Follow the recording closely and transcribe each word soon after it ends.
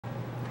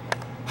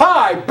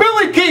Hi,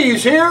 Billy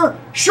Keys here.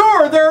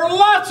 Sure, there are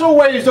lots of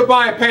ways to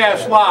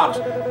bypass locks,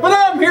 but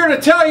I'm here to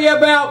tell you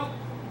about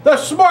the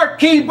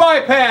SmartKey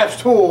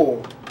Bypass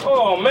Tool.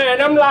 Oh man,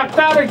 I'm locked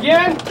out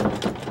again?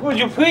 Would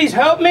you please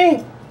help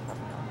me?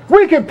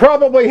 We could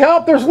probably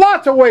help. There's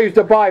lots of ways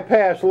to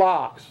bypass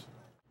locks.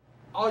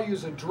 I'll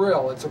use a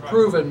drill. It's a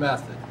proven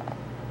method.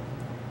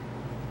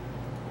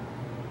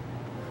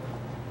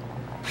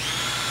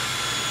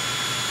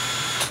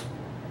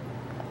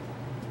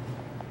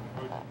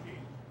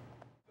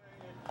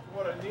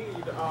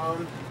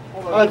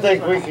 I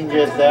think we can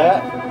get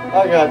that.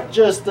 I got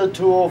just the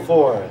tool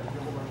for it.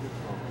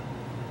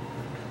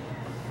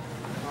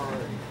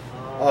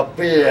 A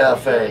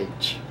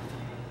BFH.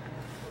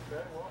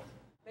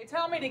 They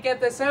tell me to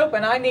get this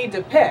open, I need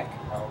to pick.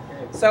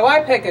 So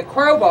I pick a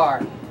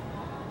crowbar.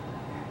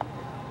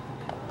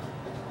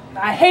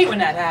 I hate when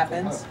that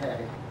happens.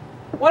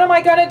 What am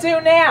I going to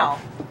do now?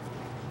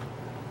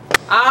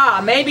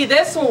 Ah, maybe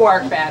this will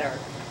work better.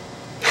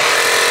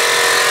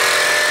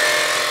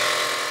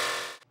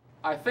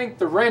 I think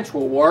the wrench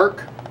will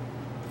work.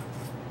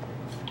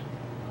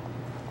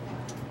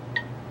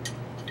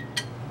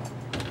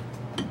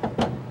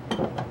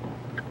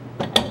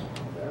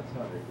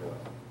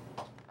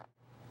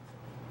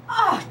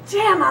 Oh,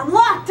 damn, I'm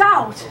locked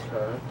out.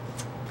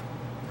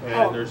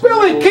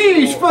 Billy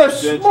Keys for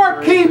the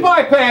SmartKey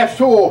Bypass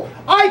Tool.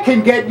 I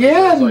can get you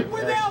in.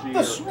 Without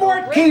the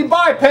SmartKey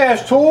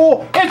Bypass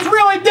Tool, it's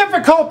really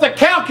difficult to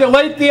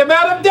calculate the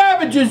amount of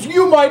damages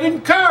you might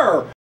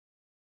incur.